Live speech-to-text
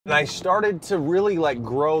And I started to really like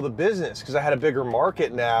grow the business because I had a bigger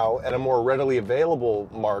market now and a more readily available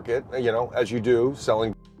market, you know, as you do,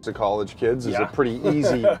 selling to college kids is a pretty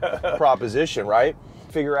easy proposition, right?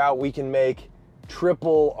 Figure out we can make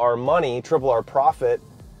triple our money, triple our profit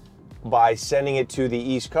by sending it to the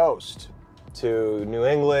East Coast, to New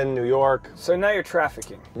England, New York. So now you're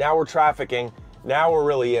trafficking. Now we're trafficking. Now we're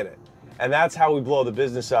really in it. And that's how we blow the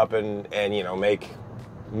business up and you know, make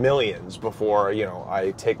millions before, you know,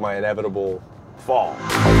 I take my inevitable fall.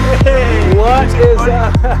 Hey, what is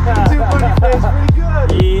up? Funny face, pretty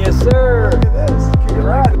good. Yes, sir. Look at this.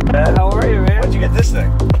 Congrats. How are you, man? When'd you get this thing?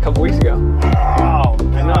 A couple weeks ago. Oh,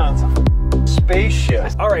 I know. it's a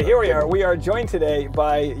spaceship. All right, here we are. We are joined today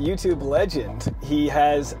by YouTube legend. He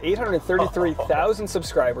has 833,000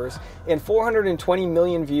 subscribers and 420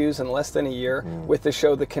 million views in less than a year with the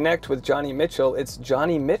show The Connect with Johnny Mitchell. It's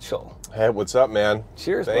Johnny Mitchell. Hey, what's up, man?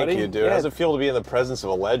 Cheers, buddy. Thank you, dude. Yeah. How's it feel to be in the presence of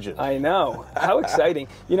a legend? I know. How exciting.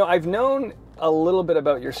 You know, I've known a little bit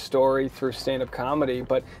about your story through stand-up comedy,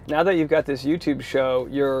 but now that you've got this YouTube show,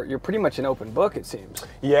 you're pretty much an open book, it seems.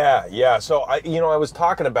 Yeah. So I was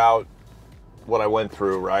talking about what I went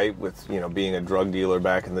through, right, with, you know, being a drug dealer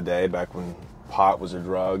back in the day, back when pot was a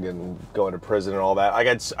drug and going to prison and all that.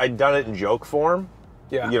 I'd done it in joke form,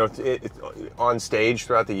 Yeah. you know, on stage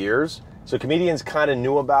throughout the years. So comedians kind of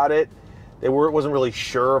knew about it. Wasn't really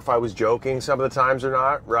sure if I was joking some of the times or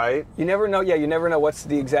not, right? You never know. Yeah, you never know what's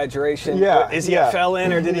the exaggeration. Yeah, Is he a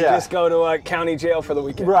felon or did he just go to a county jail for the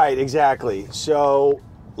weekend? Right, exactly. So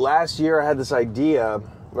last year I had this idea,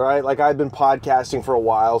 right? Like I'd been podcasting for a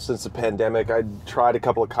while since the pandemic. I'd tried a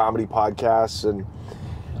couple of comedy podcasts and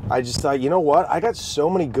I just thought, you know what? I got so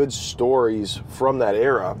many good stories from that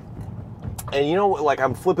era. And you know, like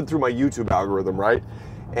I'm flipping through my YouTube algorithm, right?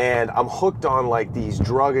 And I'm hooked on like these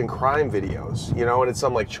drug and crime videos, you know, and it's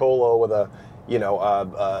some like cholo with a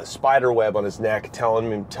spider web on his neck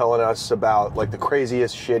telling us about like the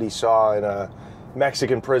craziest shit he saw in a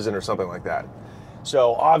Mexican prison or something like that.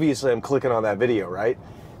 So obviously I'm clicking on that video, right?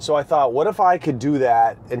 So I thought, what if I could do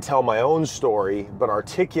that and tell my own story, but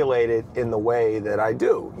articulate it in the way that I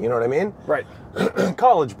do? You know what I mean? Right.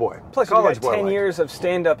 College boy. Plus, college you've got 10 years of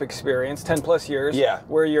stand-up experience, 10 plus years,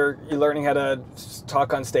 where you're learning how to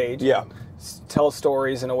talk on stage, tell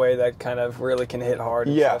stories in a way that kind of really can hit hard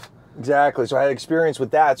and stuff. Exactly. So I had experience with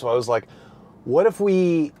that, so I was like, what if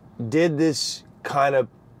we did this kind of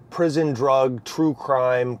prison drug, true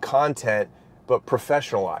crime content, but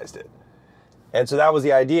professionalized it? And so that was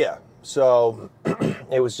the idea. So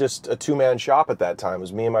it was just a two-man shop at that time. It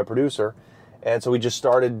was me and my producer. And so we just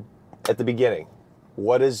started at the beginning.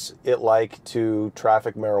 What is it like to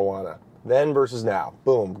traffic marijuana? Then versus now.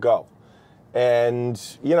 Boom, go. And,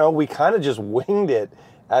 you know, we kind of just winged it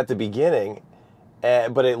at the beginning,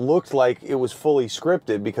 but it looked like it was fully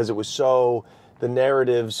scripted because it was so, the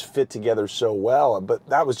narratives fit together so well. But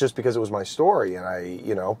that was just because it was my story and I,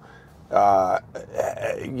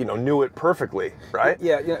 knew it perfectly, right?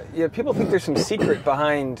 Yeah. People think there's some secret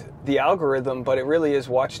behind the algorithm, but it really is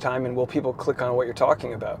watch time and will people click on what you're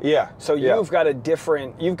talking about? Yeah. So you've got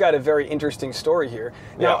a very interesting story here.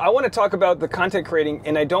 Now, I want to talk about the content creating,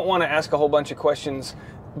 and I don't want to ask a whole bunch of questions,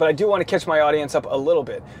 but I do want to catch my audience up a little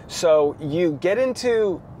bit. So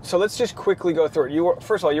let's just quickly go through it.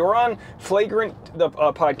 First of all, you were on Flagrant, the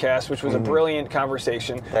podcast, which was a brilliant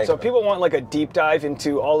conversation. So if people want like a deep dive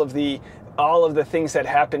into all of the things that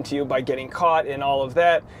happened to you by getting caught and all of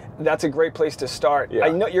that, that's a great place to start. I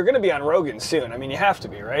know you're going to be on Rogan soon. I mean, you have to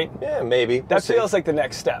be, right? Yeah, maybe. That feels like the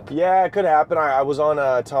next step. Yeah, it could happen. I was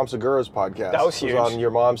on Tom Segura's podcast. That was huge. It was on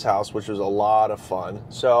Your Mom's House, which was a lot of fun.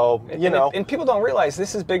 So, And people don't realize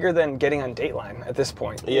this is bigger than getting on Dateline at this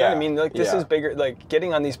point. You know what I mean? Like, this is bigger. Like,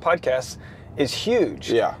 getting on these podcasts is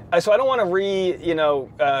huge. Yeah. So I don't want to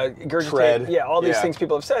regurgitate all these things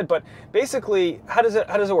people have said, but basically, how does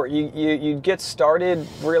it work? You get started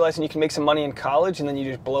realizing you can make some money in college and then you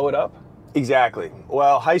just blow it up? Exactly.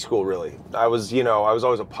 Well, high school really. I was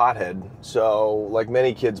always a pothead. So like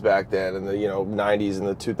many kids back then in the 90s and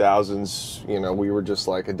the 2000s, we were just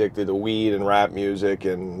like addicted to weed and rap music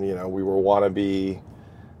and we were wannabe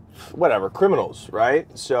criminals, right?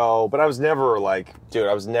 So, but I was never I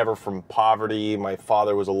was never from poverty. My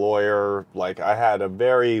father was a lawyer. Like I had a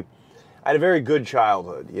very good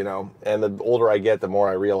childhood, and the older I get, the more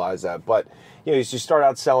I realize that. But, you start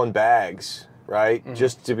out selling bags, right? Mm-hmm.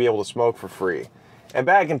 Just to be able to smoke for free. And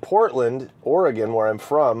back in Portland, Oregon, where I'm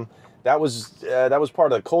from, that was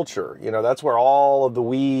part of the culture. That's where all of the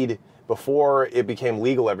weed, before it became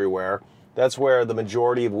legal everywhere, that's where the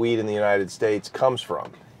majority of weed in the United States comes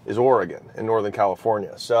from. Is Oregon in Northern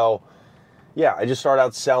California. So, yeah, I just started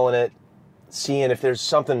out selling it, seeing if there's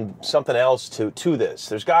something else to this.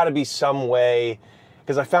 There's got to be some way,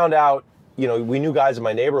 because I found out, you know, we knew guys in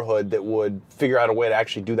my neighborhood that would figure out a way to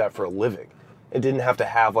actually do that for a living. It didn't have to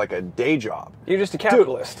have like a day job. You're just a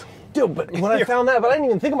capitalist. Dude, but when I found that, but I didn't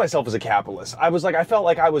even think of myself as a capitalist. I felt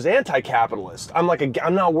like I was anti-capitalist. I'm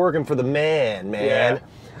not working for the man. Yeah.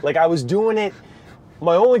 Like I was doing it.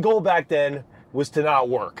 My only goal back then was to not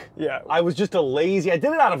work. Yeah. I was just I did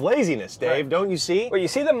it out of laziness, Dave. Right. Don't you see? Well, you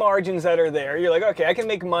see the margins that are there. You're like, okay, I can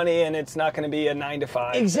make money and it's not going to be a 9 to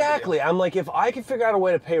 5. Exactly. I'm like, if I could figure out a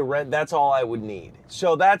way to pay rent, that's all I would need.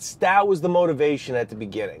 So that was the motivation at the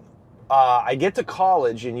beginning. I get to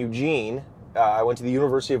college in Eugene. I went to the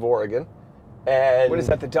University of Oregon. And what is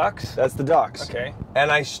that, the Ducks? That's the Ducks. Okay.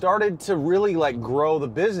 And I started to really like grow the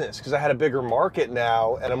business because I had a bigger market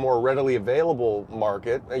now and a more readily available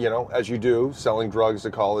market. You know, as you do, selling drugs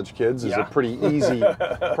to college kids is a pretty easy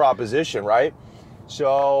proposition, right?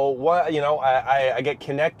 So I get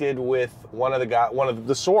connected with one of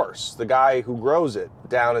the source, the guy who grows it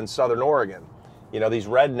down in Southern Oregon. You know, these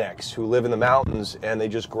rednecks who live in the mountains and they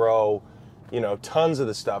just grow, you know, tons of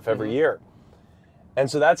the stuff every year. And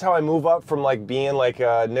so that's how I move up from like being like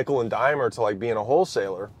a nickel and dimer to like being a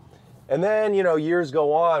wholesaler. And then, you know, years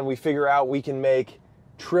go on, we figure out we can make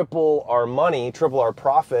triple our money, triple our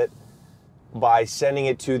profit by sending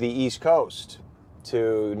it to the East Coast,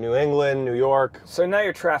 to New England, New York. So now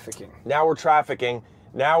you're trafficking. Now we're trafficking.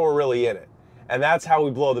 Now we're really in it. And that's how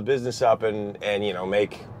we blow the business up and you know,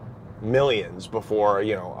 make millions before,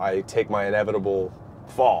 you know, I take my inevitable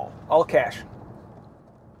fall. All cash.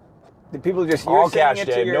 The people just all cash,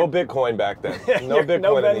 Dave. No Bitcoin back then. No Bitcoin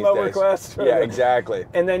no in these Venmo days. requests. Yeah, exactly.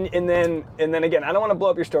 And then again, I don't want to blow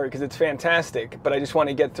up your story because it's fantastic, but I just want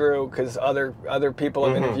to get through because other people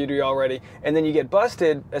have interviewed you already. And then you get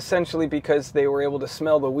busted essentially because they were able to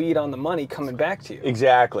smell the weed on the money coming back to you.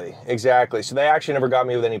 Exactly. So they actually never got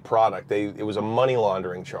me with any product. It was a money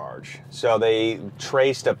laundering charge. So they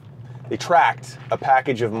tracked a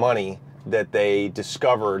package of money that they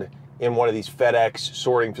discovered in one of these FedEx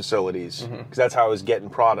sorting facilities, because that's how I was getting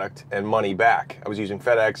product and money back. I was using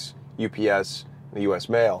FedEx, UPS, and the US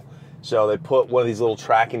Mail. So they put one of these little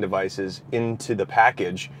tracking devices into the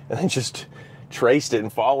package and then just traced it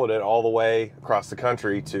and followed it all the way across the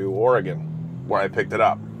country to Oregon, where I picked it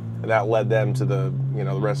up. And that led them to the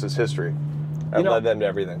rest is history. That led them to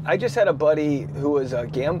everything. I just had a buddy who was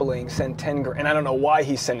gambling send 10 grand, and I don't know why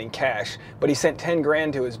he's sending cash, but he sent 10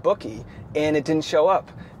 grand to his bookie, and it didn't show up.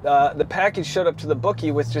 The package showed up to the bookie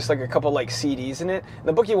with just like a couple like CDs in it. And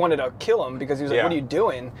the bookie wanted to kill him because he was like, "What are you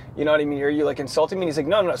doing? You know what I mean? Are you like insulting me?" And he's like,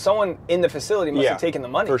 "No. Someone in the facility must have taken the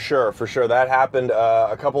money." For sure. That happened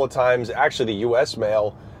a couple of times. Actually, the U.S.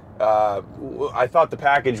 Mail. I thought the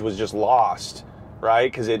package was just lost,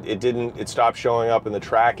 right? Because it stopped showing up in the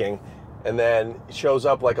tracking, and then it shows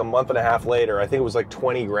up like a month and a half later. I think it was like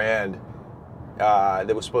 20 grand.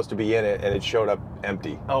 That was supposed to be in it, and it showed up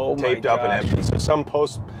empty, taped up and empty. So some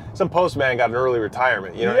postman got an early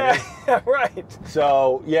retirement. You know what I mean? Yeah, right.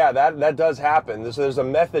 So yeah, that does happen. So there's a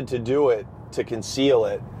method to do it to conceal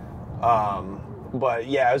it. But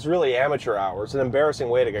yeah, it was really amateur hour. It's an embarrassing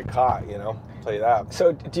way to get caught. You know, I'll tell you that.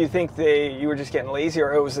 So do you think you were just getting lazy,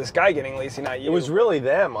 or it was this guy getting lazy, not you? It was really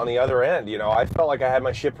them on the other end. You know, I felt like I had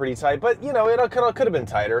my shit pretty tight, but you know, it could have been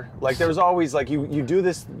tighter. Like there was always like you do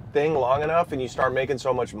this thing long enough and you start making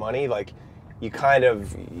so much money, like you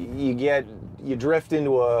drift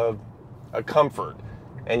into a comfort,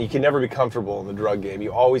 and you can never be comfortable in the drug game.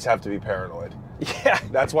 You always have to be paranoid. Yeah.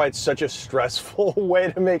 That's why it's such a stressful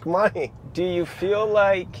way to make money. Do you feel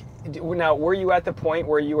like, now were you at the point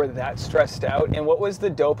where you were that stressed out, and what was the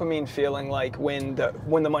dopamine feeling like when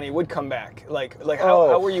the money would come back? Like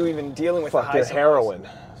how were you even dealing with the highs? Heroin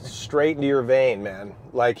straight into your vein, man.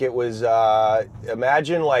 Like it was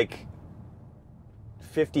imagine like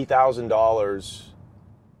 $50,000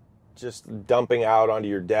 just dumping out onto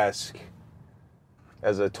your desk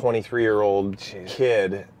as a 23-year-old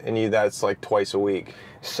kid, and that's like twice a week.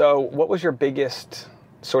 So what was your biggest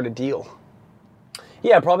sort of deal?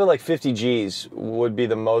 Yeah, probably like 50 G's would be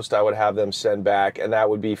the most I would have them send back, and that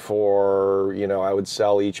would be for, you know, I would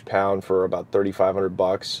sell each pound for about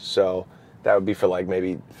 $3,500, so that would be for like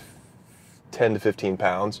maybe 10 to 15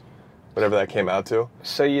 pounds, whatever that came out to.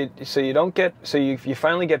 So you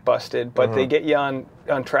finally get busted, but they get you on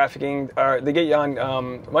trafficking, or they get you on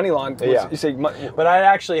money laundering. Yeah. But I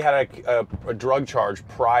actually had a drug charge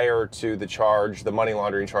prior to the money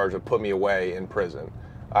laundering charge that put me away in prison.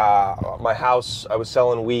 My house, I was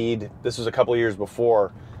selling weed. This was a couple of years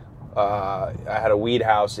before. I had a weed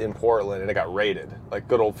house in Portland, and it got raided, like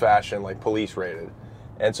good old fashioned, like police raided.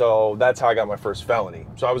 And so that's how I got my first felony.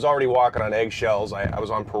 So I was already walking on eggshells. I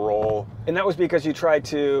was on parole. And that was because you tried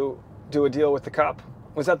to do a deal with the cop?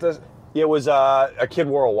 Was that the... It was a kid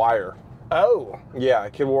wore a wire. Oh. Yeah, a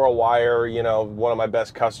kid wore a wire. You know, one of my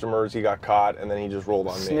best customers, he got caught, and then he just rolled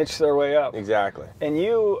on me. Snitched their way up. Exactly. And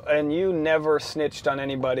you never snitched on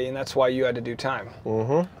anybody, and that's why you had to do time.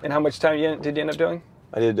 Mm-hmm. And how much time did you end up doing?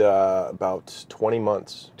 I did about 20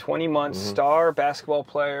 months. 20 months, star basketball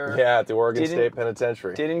player. Yeah, at the Oregon State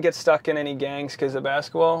Penitentiary. Didn't get stuck in any gangs because of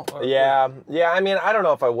basketball? Yeah. I mean, I don't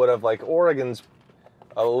know if I would have. Like, Oregon's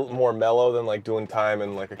a little more mellow than like doing time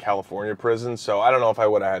in like a California prison. So I don't know if I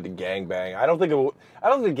would have had to gangbang. I don't think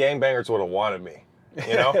gangbangers would have wanted me.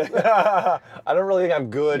 You know, I don't really think I'm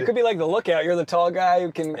good. You could be like the lookout. You're the tall guy who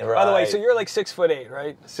can. Right. By the way, so you're like 6'8",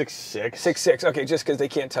 right? 6'6". 6'6". Okay, just because they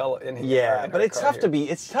can't tell. But it's tough to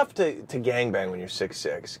It's tough to gangbang when you're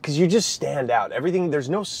 6'6" because you just stand out. Everything, there's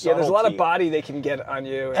no subtlety. Yeah, there's a lot of body they can get on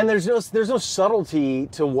you, and there's no subtlety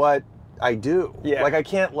to what I do. Yeah, like I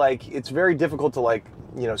can't it's very difficult to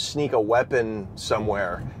sneak a weapon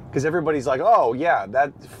somewhere. Because everybody's like, oh yeah,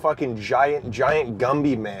 that fucking giant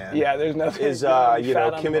Gumby man. Yeah, there's nothing. Is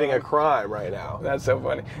committing a crime right now. That's so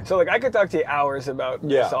funny. So I could talk to you hours about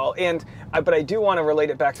this all, but I do want to relate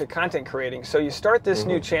it back to content creating. So you start this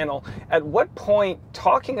new channel. At what point,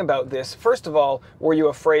 talking about this? First of all, were you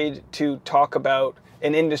afraid to talk about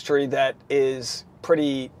an industry that is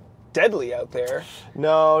pretty deadly out there?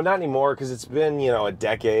 No, not anymore. Because it's been a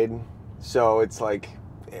decade. So it's like.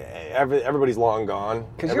 Everybody's long gone.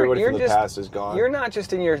 Everybody from the past is gone. You're not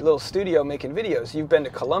just in your little studio making videos. You've been to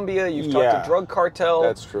Colombia. You've talked to drug cartel.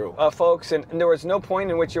 That's true. Folks, and there was no point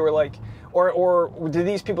in which you were like, or did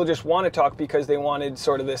these people just want to talk because they wanted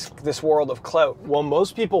sort of this world of clout? Well,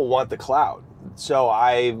 most people want the clout. So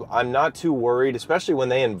I'm not too worried, especially when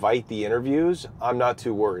they invite the interviews. I'm not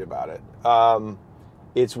too worried about it.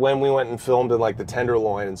 It's when we went and filmed in like the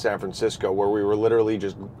Tenderloin in San Francisco where we were literally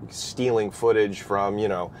just stealing footage from,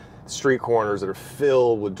 street corners that are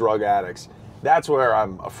filled with drug addicts. That's where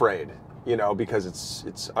I'm afraid, because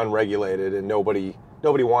it's unregulated and nobody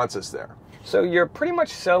wants us there. So you're pretty much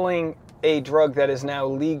selling a drug that is now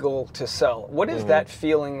legal to sell. What is that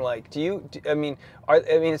feeling like?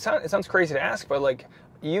 It sounds crazy to ask, but like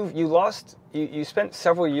you spent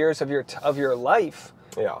several years of your life.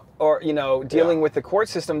 Yeah. Or, dealing with the court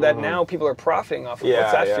system that now people are profiting off of.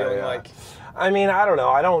 What's that feeling like? I mean, I don't know.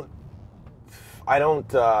 I don't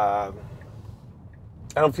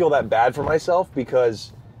feel that bad for myself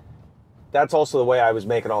because that's also the way I was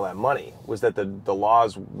making all that money, was that the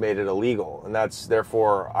laws made it illegal. And that's,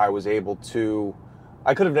 therefore, I was able to,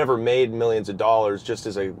 I could have never made millions of dollars just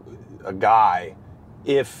as a guy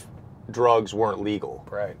if drugs weren't legal.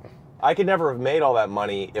 Right. I could never have made all that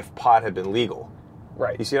money if pot had been legal.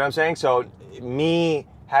 Right. You see what I'm saying? So me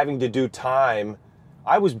having to do time,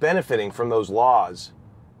 I was benefiting from those laws.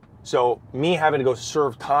 So me having to go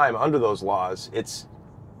serve time under those laws, it's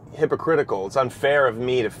hypocritical. It's unfair of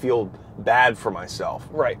me to feel bad for myself.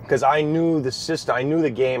 Right. Because I knew the system, I knew the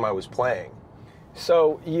game I was playing.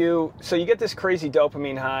 So you get this crazy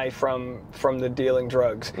dopamine high from the dealing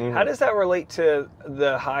drugs. Mm-hmm. How does that relate to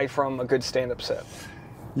the high from a good stand-up set?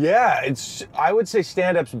 Yeah, I would say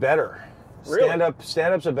stand-up's better. Really?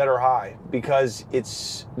 Stand-up's a better high because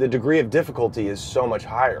the degree of difficulty is so much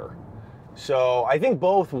higher. So I think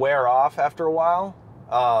both wear off after a while.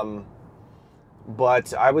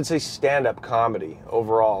 But I would say stand-up comedy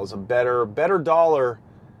overall is a better dollar.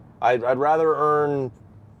 I'd rather earn,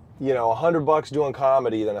 $100 doing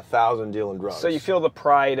comedy than 1,000 dealing drugs. So you feel the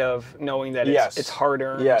pride of knowing that it's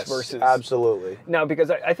hard-earned versus... Yes, absolutely. Now,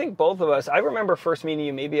 because I think both of us, I remember first meeting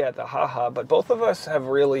you maybe at the Haha, but both of us have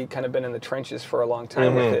really kind of been in the trenches for a long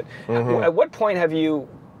time with it. Mm-hmm. At what point have you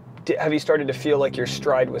started to feel like your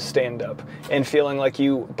stride was stand-up and feeling like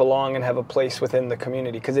you belong and have a place within the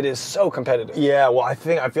community? Because it is so competitive. Yeah, well, I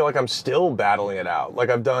feel like I'm still battling it out.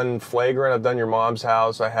 Like I've done Flagrant, I've done Your Mom's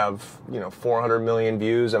House, I have, 400 million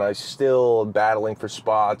views, and I'm still battling for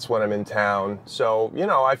spots when I'm in town. So,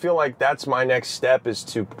 I feel like that's my next step, is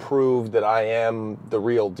to prove that I am the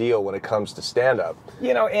real deal when it comes to stand-up.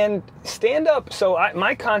 And stand-up, so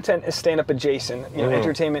my content is stand-up adjacent,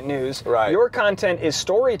 entertainment news. Right. Your content is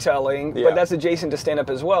storytelling. But that's adjacent to stand-up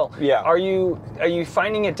as well. Yeah. Are you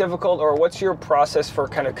finding it difficult, or what's your process for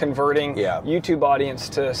kind of converting YouTube audience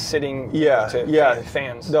to sitting to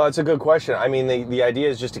fans? No, it's a good question. I mean, the idea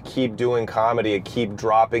is just to keep doing comedy and keep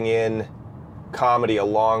dropping in comedy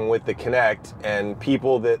along with the Connect, and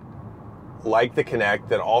people that like the Connect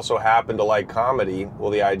that also happen to like comedy, well,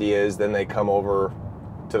 the idea is then they come over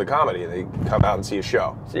to the comedy. They come out and see a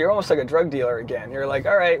show. So you're almost like a drug dealer again. You're like,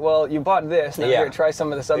 all right, well, you bought this. Now you're going to try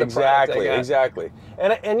some of this other product. Exactly.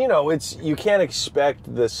 And you know, you can't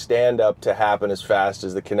expect the stand-up to happen as fast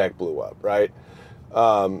as the Connect blew up, right?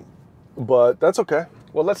 But that's okay.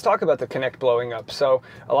 Well, let's talk about the Connect blowing up. So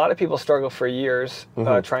a lot of people struggle for years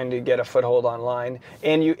trying to get a foothold online,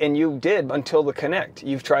 and you did until the Connect.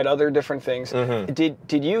 You've tried other different things. Did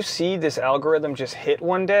you see this algorithm just hit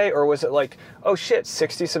one day, or was it like, oh shit,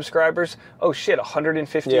 60 subscribers? Oh shit,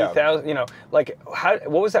 150,000? You know, like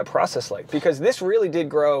what was that process like? Because this really did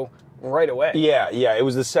grow right away. Yeah. It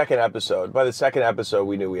was the second episode. By the second episode,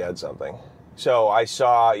 we knew we had something. So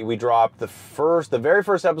we dropped the very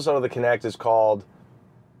first episode of the Connect is called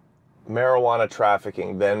Marijuana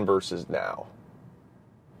Trafficking Then versus Now.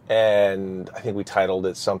 And I think we titled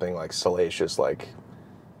it something like salacious, like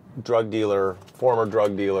drug dealer, former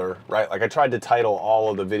drug dealer, right? Like I tried to title all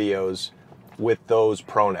of the videos with those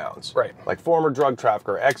pronouns. Right. Like former drug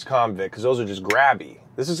trafficker, ex-convict, because those are just grabby.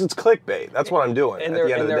 It's clickbait. That's what I'm doing and at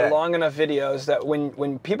the end of the day. And they're long enough videos that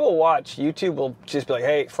when people watch, YouTube will just be like,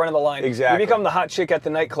 hey, front of the line. Exactly. You become the hot chick at the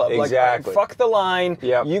nightclub. Exactly. Like, fuck the line.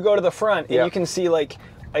 Yep. You go to the front, and Yep. you can see like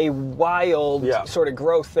a wild sort of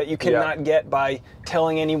growth that you cannot get by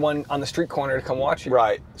telling anyone on the street corner to come watch you.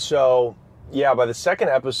 Right. So, yeah, by the second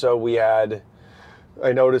episode,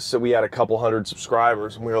 I noticed that we had a couple hundred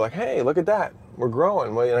subscribers, and we were like, hey, look at that. We're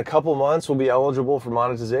growing. In a couple months, we'll be eligible for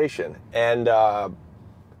monetization. And,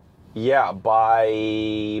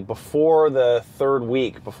 before the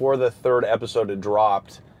third episode had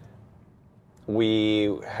dropped,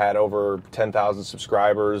 we had over 10,000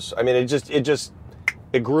 subscribers. I mean,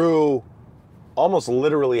 it grew almost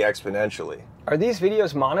literally exponentially. Are these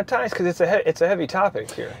videos monetized? Because it's a heavy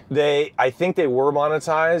topic here. I think they were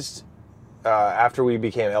monetized after we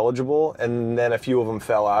became eligible, and then a few of them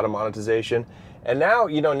fell out of monetization. And now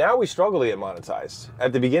we struggle to get monetized.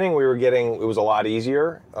 At the beginning, it was a lot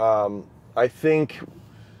easier. I think,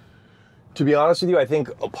 to be honest with you, I think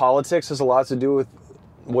politics has a lot to do with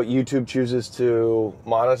what YouTube chooses to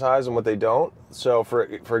monetize and what they don't. So,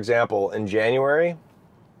 for example, in January,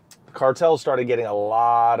 the cartels started getting a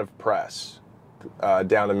lot of press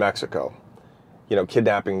down in Mexico. You know,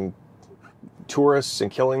 kidnapping tourists and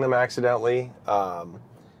killing them accidentally.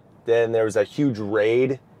 Then there was a huge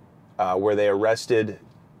raid where they arrested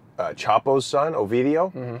Chapo's son,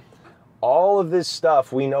 Ovidio. All of this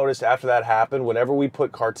stuff we noticed after that happened, whenever we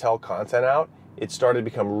put cartel content out, it started to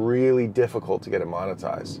become really difficult to get it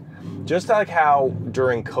monetized. Just like how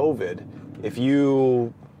during COVID, if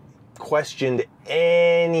you questioned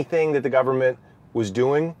anything that the government was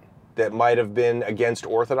doing that might have been against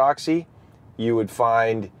orthodoxy, you would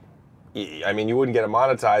find, I mean, you wouldn't get it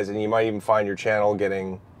monetized, and you might even find your channel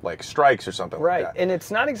getting like strikes or something like that. Right, and it's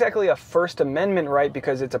not exactly a First Amendment right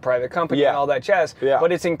because it's a private company and all that jazz,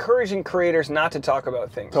 but it's encouraging creators not to talk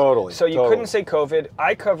about things. Totally. So you couldn't say COVID.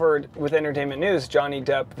 I covered with Entertainment News Johnny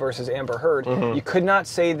Depp versus Amber Heard. You could not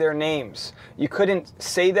say their names. You couldn't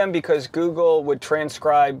say them because Google would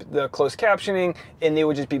transcribe the closed captioning and they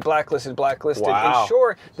would just be blacklisted. Wow. And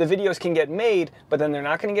sure, the videos can get made, but then they're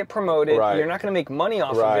not going to get promoted. Right. You're not going to make money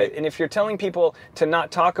off of it. And if you're telling people to not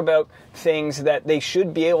talk about things that they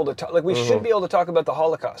should be able to talk, like we should be able to talk about the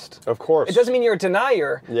Holocaust. Of course. It doesn't mean you're a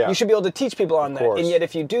denier. Yeah. You should be able to teach people on that. And yet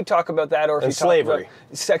if you do talk about that, or if you slavery, talk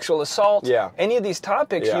about sexual assault, any of these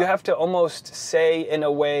topics, you have to almost say in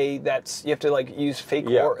a way that's, you have to like use fake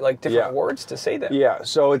different words to say them. Yeah,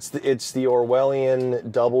 so it's the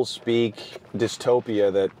Orwellian doublespeak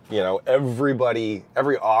dystopia that, you know,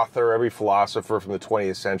 every author, every philosopher from the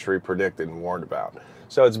 20th century predicted and warned about.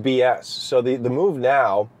 So it's BS. So the move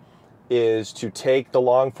now is to take the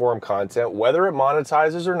long form content, whether it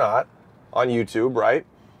monetizes or not, on YouTube, right?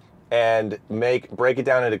 And break it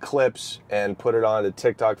down into clips and put it onto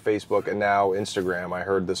TikTok, Facebook, and now Instagram, I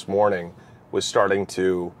heard this morning, was starting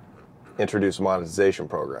to introduce a monetization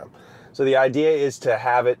program. So the idea is to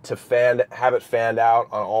have it fanned out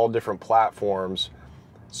on all different platforms.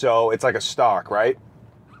 So it's like a stock, right?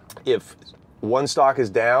 If one stock is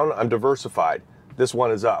down, I'm diversified. This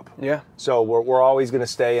one is up. Yeah. So we're always going to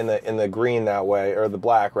stay in the green that way, or the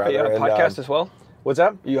black rather. Are you on a podcast as well? What's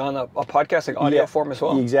that? You on a podcast, like audio form as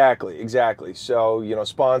well? Exactly. So, you know,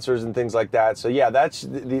 sponsors and things like that. So yeah, that's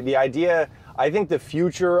the idea. I think the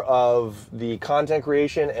future of the content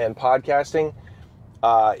creation and podcasting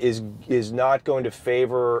is not going to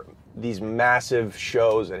favor these massive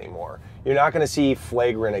shows anymore. You're not going to see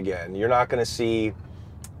Flagrant again. You're not going to see,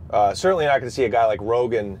 certainly not going to see a guy like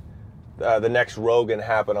Rogan, the next Rogan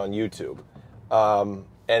happen on YouTube. And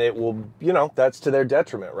it will, you know, that's to their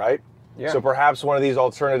detriment, right? Yeah. So perhaps one of these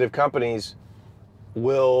alternative companies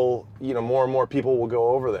will, more and more people will go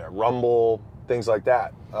over there. Rumble, things like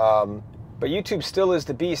that. But YouTube still is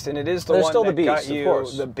the beast, and it is the It's one still that the beast, got of you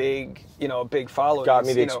course. the big, big following. Got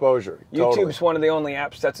me the exposure. YouTube's one of the only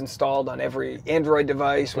apps that's installed on every Android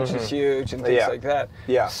device, which is huge, and things like that.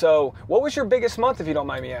 Yeah. So, what was your biggest month, if you don't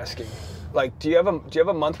mind me asking? Like, do you have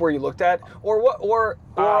a month where you looked at, or what, or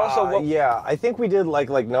also what? Yeah, I think we did like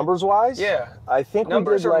numbers wise. Yeah. I think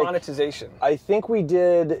numbers we did or like monetization. I think we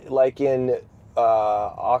did like in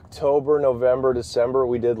October, November, December.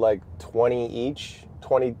 We did like 20 each.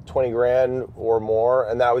 20 grand or more,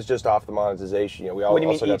 and that was just off the monetization. We all, What do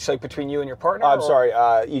you also mean each? Like between you and your partner? I'm sorry,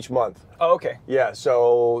 each month. Oh, okay. Yeah,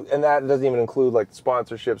 so, and that doesn't even include like the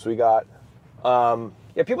sponsorships we got.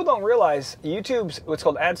 Yeah, people don't realize YouTube's what's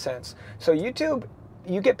called AdSense. So YouTube,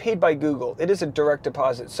 you get paid by Google. It is a direct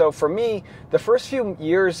deposit. So for me, the first few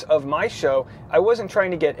years of my show, I wasn't trying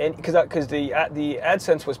to get any, because the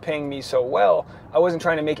AdSense was paying me so well, I wasn't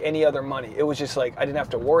trying to make any other money. It was just like I didn't have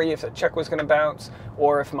to worry if the check was going to bounce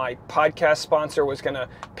or if my podcast sponsor was going to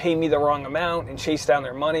pay me the wrong amount and chase down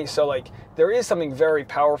their money. So like there is something very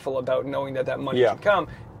powerful about knowing that money can come.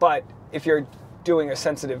 But if you're doing a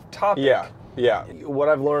sensitive topic, yeah. What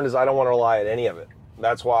I've learned is I don't want to rely on any of it.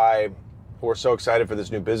 That's why we're so excited for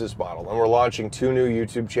this new business model, and we're launching 2 new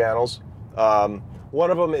YouTube channels. One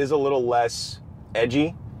of them is a little less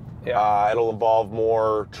edgy. Yeah. It'll involve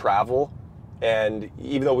more travel, and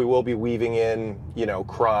even though we will be weaving in,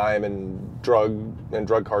 crime and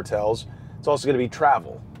drug cartels, it's also going to be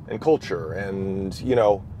travel and culture and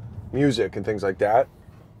music and things like that.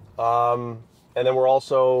 And then we're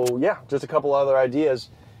also just a couple other ideas,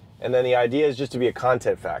 and then the idea is just to be a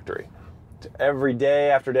content factory. Every day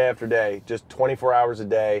after day after day, just 24 hours a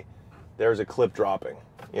day, there's a clip dropping,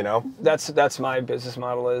 That's my business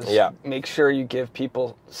model is make sure you give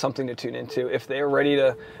people something to tune into. If they're ready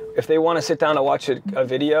to, if they want to sit down and watch a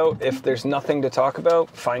video, if there's nothing to talk about,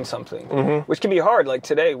 find something, which can be hard. Like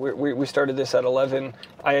today, we started this at 11.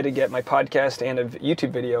 I had to get my podcast and a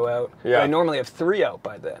YouTube video out. Yeah. But I normally have 3 out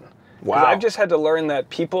by then. Wow. I've just had to learn that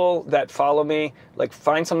people that follow me, like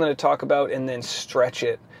find something to talk about and then stretch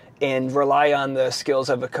it. And rely on the skills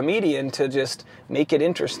of a comedian to just make it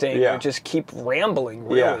interesting or just keep rambling,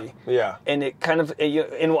 really. Yeah. And it kind of,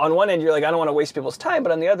 on one end, you're like, I don't want to waste people's time.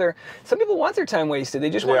 But on the other, some people want their time wasted.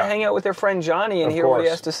 They just want to hang out with their friend Johnny and hear what he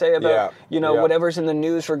has to say about, whatever's in the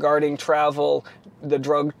news regarding travel, the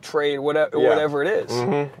drug trade, whatever it is.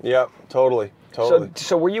 Mm-hmm. Yep, totally.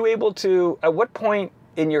 So were you able to, at what point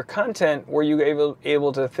in your content were you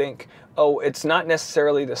able to think, oh, it's not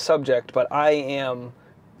necessarily the subject, but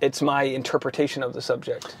it's my interpretation of the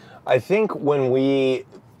subject? I think when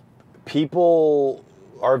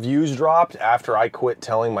our views dropped after I quit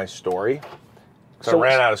telling my story. So I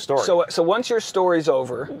ran out of story. So once your story's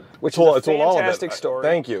over, which is a fantastic story.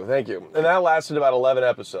 Thank you. And that lasted about 11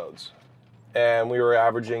 episodes. And we were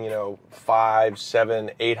averaging, 5,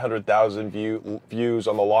 7, 800,000 views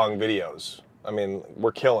on the long videos. I mean,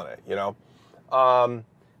 we're killing it,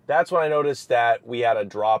 That's when I noticed that we had a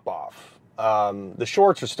drop off. The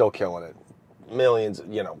shorts are still killing it. Millions,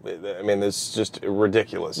 I mean, it's just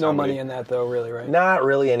ridiculous. No money in that though, really, right? Not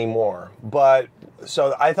really anymore. But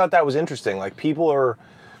so I thought that was interesting. Like people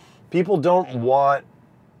don't want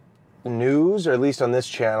news, or at least on this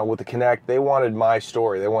channel with the Connect, they wanted my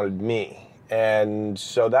story. They wanted me. And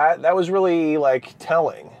so that was really like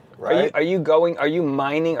telling. Right? Are you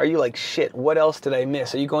mining? Are you like, shit, what else did I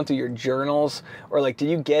miss? Are you going through your journals? Or like, did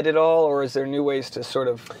you get it all? Or is there new ways to sort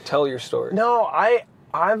of tell your story? No,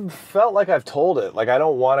 I've felt like I've told it. Like I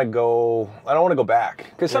don't want to go back.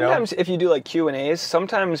 Because sometimes if you do like Q&As,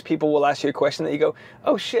 sometimes people will ask you a question that you go,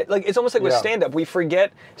 oh shit. Like it's almost like with stand-up. We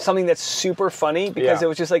forget something that's super funny because it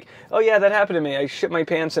was just like, oh yeah, that happened to me. I shit my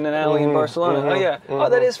pants in an alley in Barcelona. Oh yeah. Oh,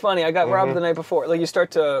 that is funny. I got robbed the night before. Like you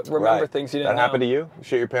start to remember things you didn't know. That happened to you? You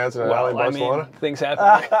shit your pants in an alley in Barcelona? I mean, things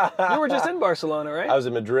happen. You were just in Barcelona, right? I was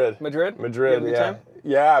in Madrid. Madrid, yeah. Time?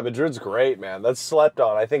 Yeah, Madrid's great, man. That's slept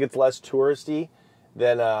on. I think it's less touristy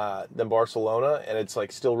than Barcelona, and it's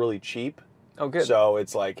like still really cheap. Oh, good. So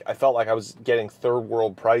it's like I felt like I was getting third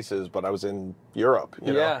world prices, but I was in Europe.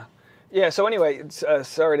 You know? Yeah. So anyway,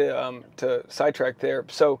 sorry to sidetrack there.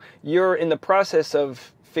 So you're in the process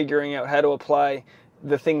of figuring out how to apply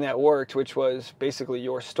the thing that worked, which was basically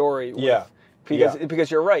your story. Because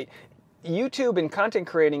you're right. YouTube and content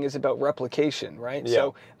creating is about replication, right? Yeah.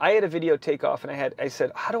 So I had a video take off and I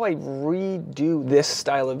said, how do I redo this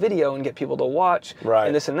style of video and get people to watch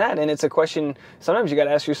and this and that? And it's a question sometimes you got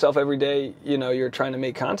to ask yourself every day, you're trying to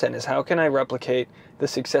make content is how can I replicate the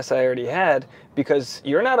success I already had? Because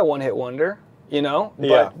you're not a one-hit wonder. you know?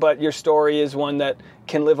 Yeah. But your story is one that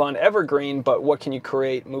can live on evergreen, but what can you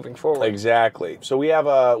create moving forward? Exactly. So we have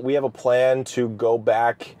a plan to go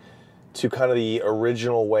back to kind of the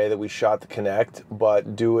original way that we shot The Connect,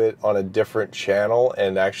 but do it on a different channel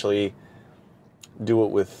and actually do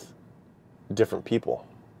it with different people.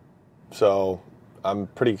 So I'm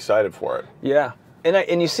pretty excited for it. Yeah.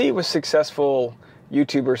 And you see with successful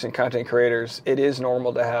YouTubers and content creators, it is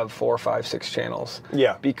normal to have 4, 5, 6 channels.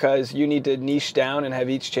 Yeah. Because you need to niche down and have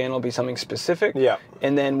each channel be something specific. Yeah.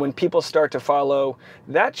 And then when people start to follow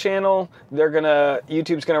that channel,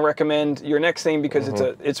 YouTube's gonna recommend your next thing because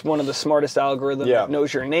it's one of the smartest algorithms that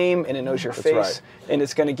knows your name and it knows your face. Right. And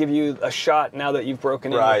it's gonna give you a shot now that you've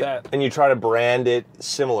broken in with that. And you try to brand it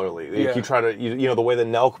similarly. Yeah. You try to, you know, the way the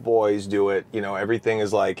Nelk boys do it, you know, everything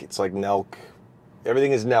is like, it's like Nelk.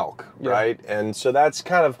 Everything is Nelk, right? And so that's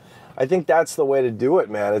kind of, I think that's the way to do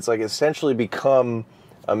it, man. It's like essentially become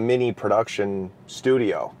a mini production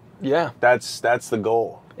studio. Yeah. That's the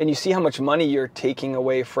goal. And you see how much money you're taking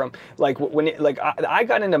away from, like, I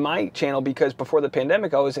got into my channel because before the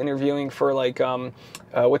pandemic I was interviewing for like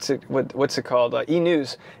what's it called,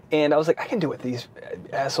 E-News, and I was like, I can do what these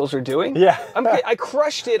assholes are doing. Yeah. I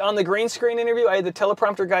crushed it on the green screen interview. I had the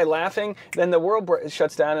teleprompter guy laughing, then the world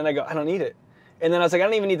shuts down and I go, I don't need it. And then I was like, I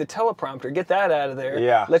don't even need the teleprompter. Get that out of there.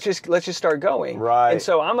 Yeah. Let's just start going. Right. And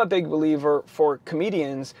so I'm a big believer for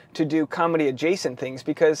comedians to do comedy adjacent things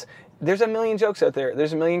because there's a million jokes out there.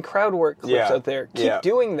 There's a million crowd work clips out there. Keep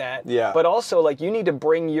doing that. Yeah. But also, like, you need to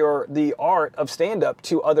bring the art of stand-up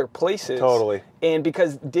to other places. Totally. And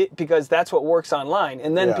because that's what works online,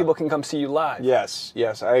 and then people can come see you live. Yes,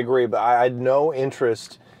 I agree. But I had no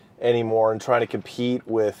interest anymore in trying to compete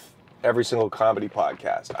with every single comedy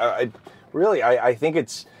podcast. I think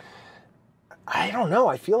it's, I don't know,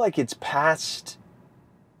 I feel like it's past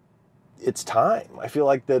its time. I feel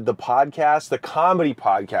like the comedy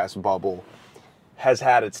podcast bubble has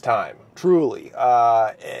had its time, truly. You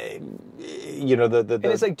know, and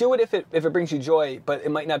it's like, do it if it brings you joy, but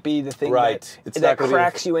it might not be the thing that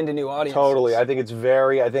cracks you into new audiences. Totally. I think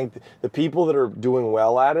the people that are doing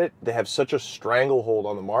well at it, they have such a stranglehold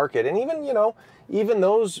on the market. And even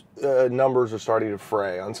those numbers are starting to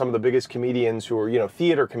fray on some of the biggest comedians who are, you know,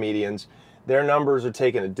 theater comedians. Their numbers are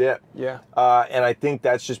taking a dip. Yeah. And I think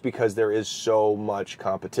that's just because there is so much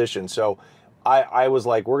competition. So I was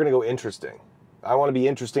like, we're going to go interesting. I want to be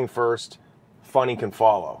interesting first. Funny can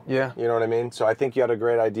follow. Yeah. You know what I mean? So I think you had a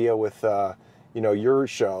great idea with, your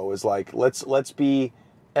show is like, let's be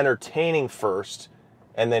entertaining first,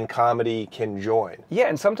 and then comedy can join. Yeah,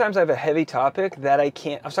 and sometimes I have a heavy topic that I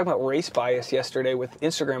can't. I was talking about race bias yesterday with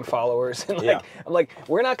Instagram followers, and I'm like,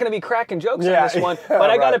 we're not going to be cracking jokes on this one, but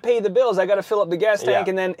I got to pay the bills. I got to fill up the gas tank,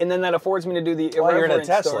 and then that affords me to do the irreverent you're in a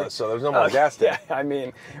Tesla, story. so there's no more gas tank. Yeah, I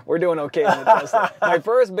mean, we're doing okay in the Tesla. My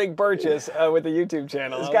first big purchase with the YouTube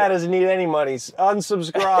channel. This guy doesn't need any money.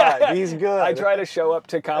 Unsubscribe. He's good. I try to show up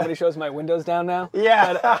to comedy shows. My window's down now.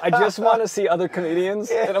 Yeah. But I just want to see other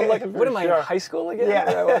comedians, and I'm like, what am I in high school again? Yeah.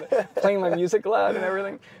 Playing my music loud and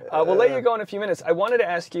everything. We'll let you go in a few minutes. I wanted to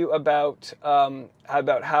ask you about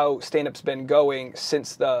how stand-up's been going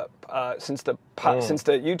since the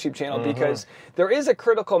YouTube channel, because there is a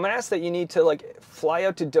critical mass that you need to like fly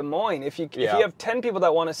out to Des Moines. If you have 10 people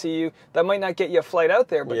that want to see you, that might not get you a flight out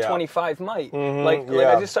there, but 25 might. Like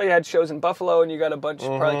I just saw you had shows in Buffalo, and you got a bunch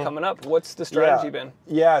probably coming up. What's the strategy been?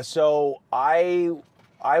 Yeah, so I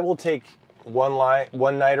will take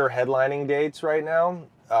one-nighter headlining dates right now.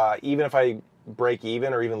 Even if I break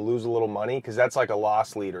even or even lose a little money, because that's like a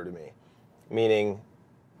loss leader to me. Meaning,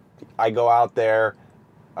 I go out there,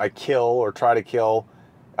 I kill or try to kill,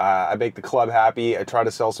 I make the club happy, I try to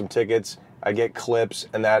sell some tickets, I get clips,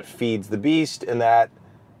 and that feeds the beast, and that,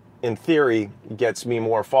 in theory, gets me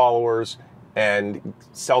more followers and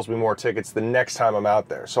sells me more tickets the next time I'm out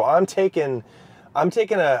there. So I'm taking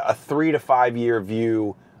a 3 to 5 year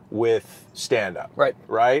view with stand-up.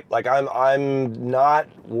 Right? Like I'm not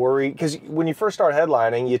worried, because when you first start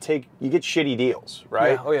headlining, you get shitty deals,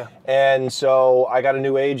 right? Yeah. Oh yeah. And so I got a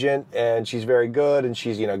new agent, and she's very good, and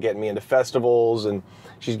she's, getting me into festivals, and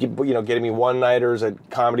she's, getting me one-nighters at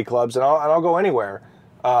comedy clubs, and I'll go anywhere.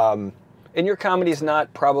 And your comedy is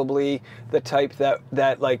not probably the type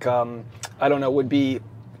that like I don't know, would be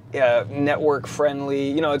network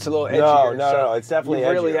friendly. It's a little edgier. No, it's definitely you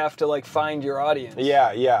really edgier. have to like find your audience.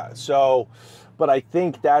 Yeah. So, but I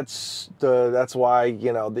think that's why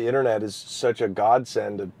the internet is such a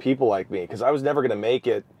godsend to people like me, because I was never going to make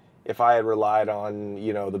it if I had relied on,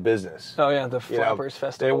 you know, the business. Oh yeah, the Flappers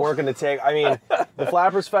Festival. They weren't going to take, I mean, the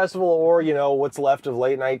Flappers Festival, or, you know, what's left of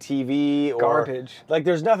late night TV. Or, garbage. Like,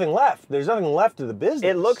 there's nothing left. There's nothing left of the business.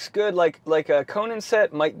 It looks good. Like a Conan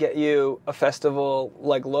set might get you a festival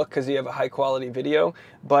like look because you have a high quality video,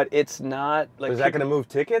 but it's not like. Is that going to move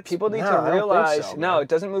tickets? People need to realize, so, no, it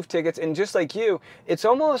doesn't move tickets. And just like you, it's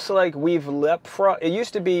almost like we've leapt from. It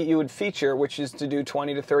used to be you would feature, which is to do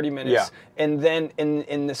 20 to 30 minutes, and then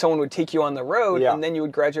someone would take you on the road, and then you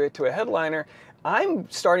would graduate to a headliner. I'm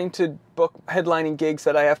starting to book headlining gigs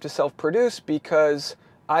that I have to self-produce because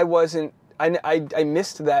I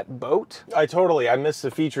missed that boat. I missed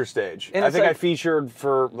the feature stage. And I think I featured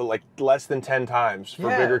for like less than 10 times for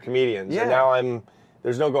bigger comedians, and now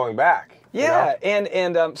there's no going back. Yeah, you know?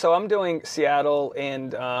 and so I'm doing Seattle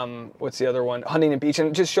and what's the other one? Huntington Beach, and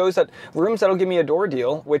it just shows that rooms that'll give me a door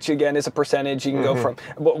deal, which again is a percentage. You can go from,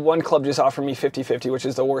 one club just offered me 50-50, which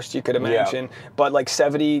is the worst you could imagine, but like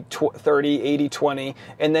 70-30, 80-20,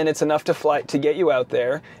 and then it's enough to get you out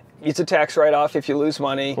there. It's a tax write-off if you lose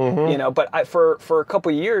money, you know. But for a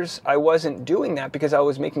couple of years, I wasn't doing that because I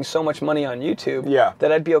was making so much money on YouTube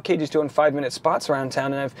that I'd be okay just doing 5-minute spots around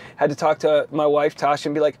town. And I've had to talk to my wife, Tasha,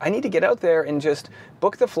 and be like, I need to get out there and just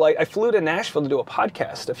book the flight. I flew to Nashville to do a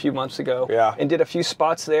podcast a few months ago and did a few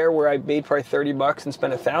spots there where I made probably $30 and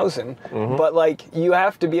spent $1,000. But like, you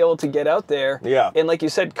have to be able to get out there. And like you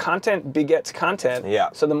said, content begets content.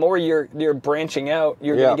 So the more you're branching out,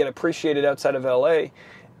 you're going to get appreciated outside of LA.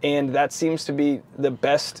 And that seems to be the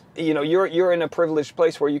best. You know, you're in a privileged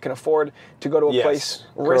place where you can afford to go to a place,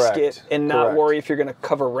 risk it, and not worry if you're going to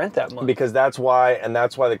cover rent that month. Because that's why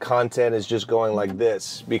the content is just going like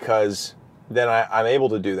this. Because then I'm able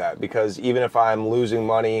to do that. Because even if I'm losing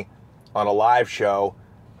money on a live show,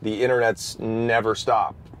 the internet's never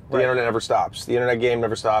stopped. The internet never stops. The internet game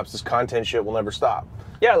never stops. This content shit will never stop.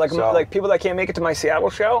 Yeah, like people that can't make it to my Seattle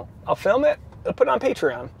show, I'll film it. I'll put it on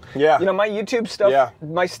Patreon. You know, my YouTube stuff,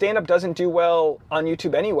 my stand-up doesn't do well on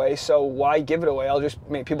YouTube anyway, so why give it away? I'll just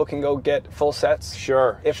make people can go get full sets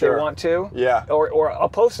if they want to. Or I'll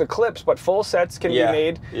post the clips, but full sets can be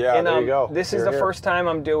made. And there you go. This is the first time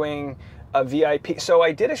I'm doing a VIP. So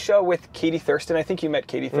I did a show with Katie Thurston. I think you met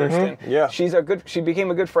Katie Thurston. She became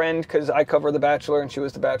a good friend because I cover The Bachelor and she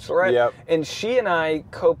was The Bachelorette. And she and I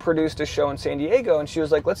co-produced a show in San Diego, and she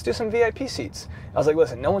was like, let's do some VIP seats. I was like,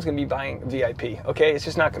 listen, no one's going to be buying VIP, okay? It's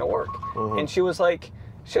just not going to work. And she was like,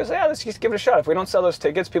 yeah, let's just give it a shot. If we don't sell those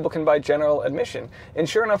tickets, people can buy general admission. And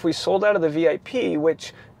sure enough, we sold out of the VIP,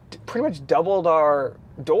 which pretty much doubled our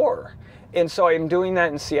door. And so I'm doing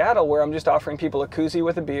that in Seattle, where I'm just offering people a koozie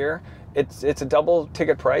with a beer. It's a double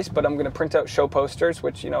ticket price, but I'm going to print out show posters,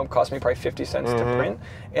 which, you know, cost me probably 50 cents to print.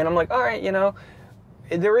 And I'm like, all right, you know,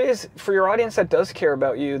 there is, for your audience that does care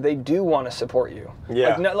about you, they do want to support you.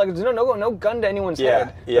 Like no gun to anyone's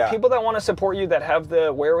head. The people that want to support you, that have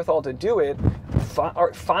the wherewithal to do it,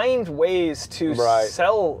 find ways to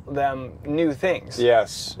sell them new things.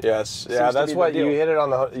 Yes. Yeah, that's what you hit it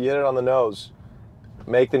on the nose.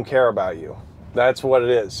 Make them care about you. That's what it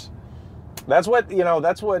is. That's what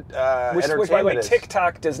entertainment which, by the way, is.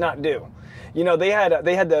 TikTok does not do. You know, they had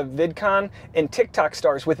the VidCon, and TikTok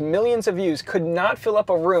stars with millions of views could not fill up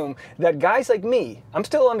a room that guys like me, I'm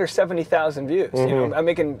still under 70,000 views. You know, I'm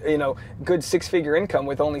making, you know, good 6-figure income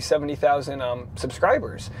with only 70,000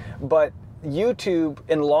 subscribers. But YouTube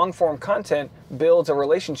and long form content builds a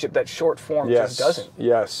relationship that short form just doesn't.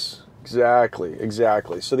 Yes.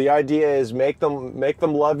 Exactly. So the idea is make them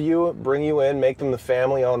love you, bring you in, make them the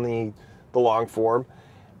family on the long form,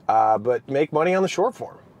 but make money on the short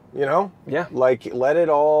form. You know, like let it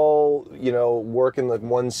all, you know, work in like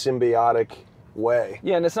one symbiotic way.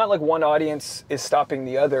 Yeah, and it's not like one audience is stopping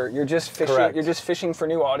the other. You're just fishing. Correct. You're just fishing for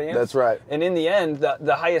new audience. That's right. And in the end,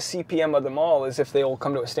 the highest CPM of them all is if they will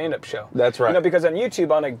come to a stand-up show. That's right. You know, because on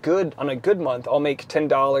YouTube, on a good month, I'll make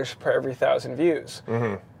 $10 per every 1,000 views.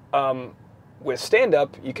 With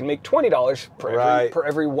stand-up, you can make $20 per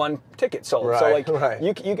every one ticket sold. So like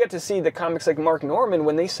you get to see the comics like Mark Norman,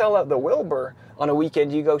 when they sell out the Wilbur on a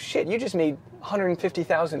weekend, you go, shit, you just made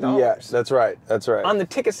 $150,000. Yes, that's right. On the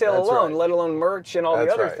ticket sale alone, let alone merch and all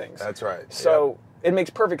the other things. That's right. So it makes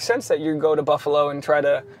perfect sense that you go to Buffalo and try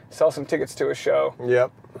to sell some tickets to a show.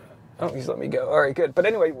 Oh, he's let me go. All right, good. But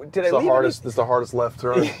anyway, This is the hardest left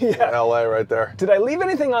turn in LA right there. Did I leave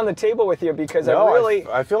anything on the table with you? Because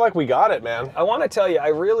I feel like we got it, man. I want to tell you, I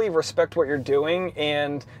really respect what you're doing,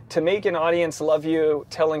 and to make an audience love you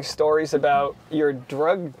telling stories about your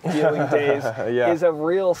drug dealing days is a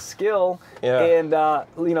real skill. And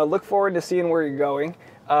you know, look forward to seeing where you're going.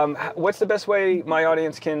 What's the best way my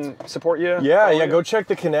audience can support you? Yeah. Go check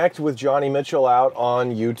the Connect with Johnny Mitchell out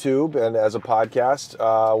on YouTube and as a podcast,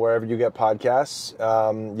 wherever you get podcasts.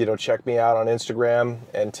 Check me out on Instagram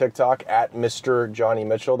and TikTok at Mr. Johnny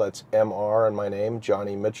Mitchell. That's MR and my name,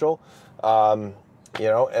 Johnny Mitchell. And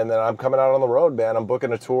then I'm coming out on the road, man. I'm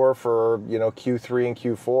booking a tour for, Q3 and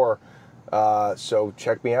Q4. So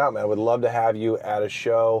check me out, man. I would love to have you at a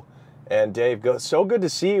show. And Dave, so good to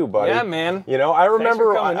see you, buddy. Yeah, man. I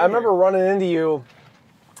remember running into you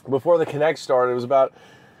before the Connect started. It was about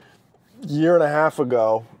a year and a half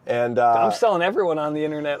ago. And I'm selling everyone on the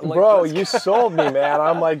internet. Bro, you sold me, man.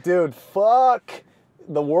 I'm like, dude, fuck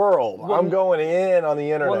the world. I'm going in on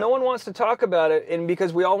the internet. Well, no one wants to talk about it, and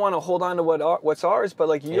because we all want to hold on to what's ours, but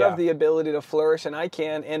like you have the ability to flourish, and I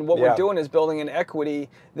can. And what we're doing is building an equity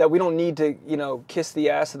that we don't need to, kiss the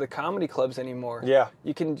ass of the comedy clubs anymore. Yeah,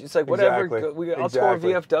 you can just like whatever. Exactly. I'll tour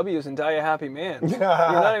VFWs and die a happy man. You know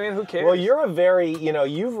what I mean? Who cares? Well, you're a very,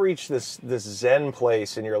 you've reached this Zen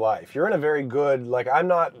place in your life. You're in a very good. Like, I'm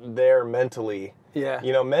not there mentally. Yeah.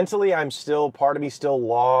 Mentally, part of me still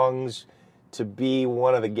longs to be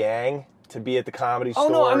one of the gang, to be at the Comedy Store. Oh,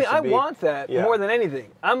 no, I mean, I want that more than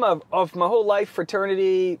anything. I'm of my whole life,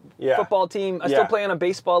 fraternity, football team. I still play on a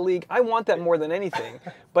baseball league. I want that more than anything,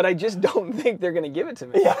 but I just don't think they're going to give it to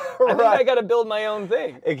me. I think I got to build my own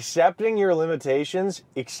thing. Accepting your limitations,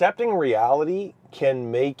 accepting reality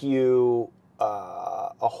can make you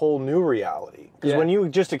a whole new reality. Because when you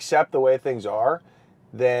just accept the way things are,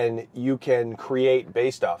 then you can create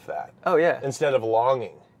based off that. Oh, yeah. Instead of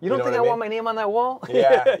longing. You don't think I want my name on that wall?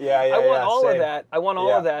 Yeah. I want all of that. I want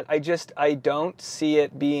all of that. I don't see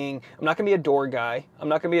it being. I'm not going to be a door guy. I'm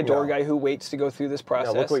not going to be a door guy who waits to go through this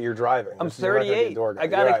process. Look what you're driving. I'm 38.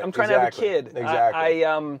 I'm trying to have a kid. Exactly.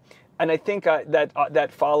 And I think that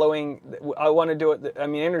following, I want to do it. I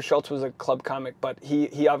mean, Andrew Schultz was a club comic, but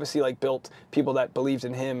he obviously like built people that believed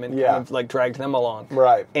in him and kind of like dragged them along.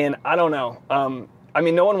 Right. And I don't know. I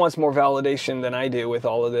mean, no one wants more validation than I do with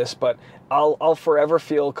all of this, but I'll forever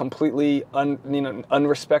feel completely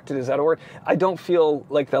unrespected. Is that a word? I don't feel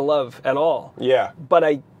like the love at all. Yeah. But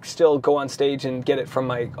I still go on stage and get it from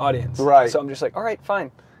my audience. Right. So I'm just like, all right,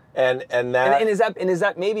 fine. And is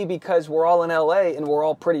that maybe because we're all in LA and we're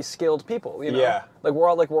all pretty skilled people, Yeah. Like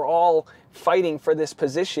we're all fighting for this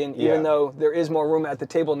position, even though there is more room at the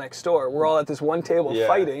table next door. We're all at this one table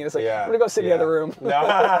fighting, and it's like, I'm gonna go sit in the other room.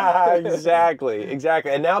 Exactly.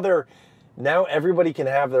 And now everybody can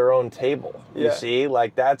have their own table. You see,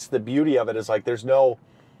 like that's the beauty of it. Is like there's no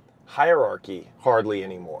hierarchy hardly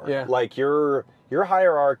anymore. Yeah. Like your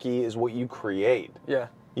hierarchy is what you create. Yeah.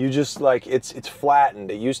 You just like it's flattened.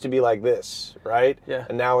 It used to be like this, right? Yeah.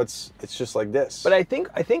 And now it's just like this. But I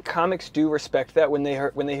think comics do respect that when they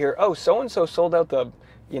hear oh, so and so sold out the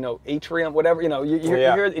atrium, whatever, you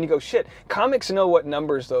hear it and you go, shit, comics know what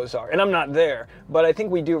numbers those are. And I'm not there, but I think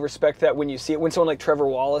we do respect that when you see it. When someone like Trevor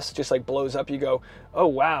Wallace just like blows up, you go, oh,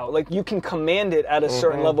 wow. Like you can command it at a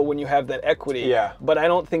certain level when you have that equity. Yeah. But I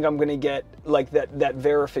don't think I'm going to get like that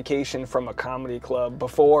verification from a comedy club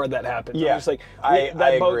before that happens. Yeah. I'm just like, I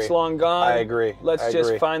boat's agree. long gone. I agree. Let's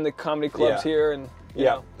just find the comedy clubs here and, you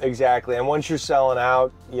know. Exactly. And once you're selling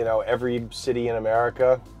out, every city in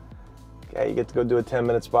America, you get to go do a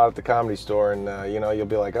 10-minute spot at the Comedy Store, and you'll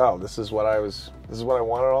be like, "Oh, this is what I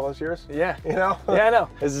wanted all those years." Yeah, Yeah, I know.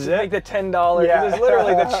 This is Make the $10. Yeah. There's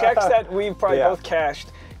literally the checks that we've probably both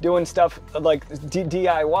cashed doing stuff like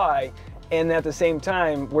DIY, and at the same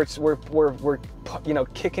time, we're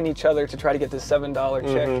kicking each other to try to get this $7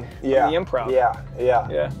 check from the improv.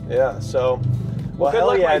 Yeah. So. Well, hell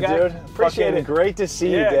luck, yeah, my guy. dude. Appreciate Fucking it. Great to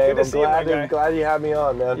see you, Yeah, Dave. good to see you, my guy. I'm glad you had me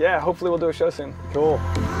on, man. Yeah, hopefully we'll do a show soon. Cool.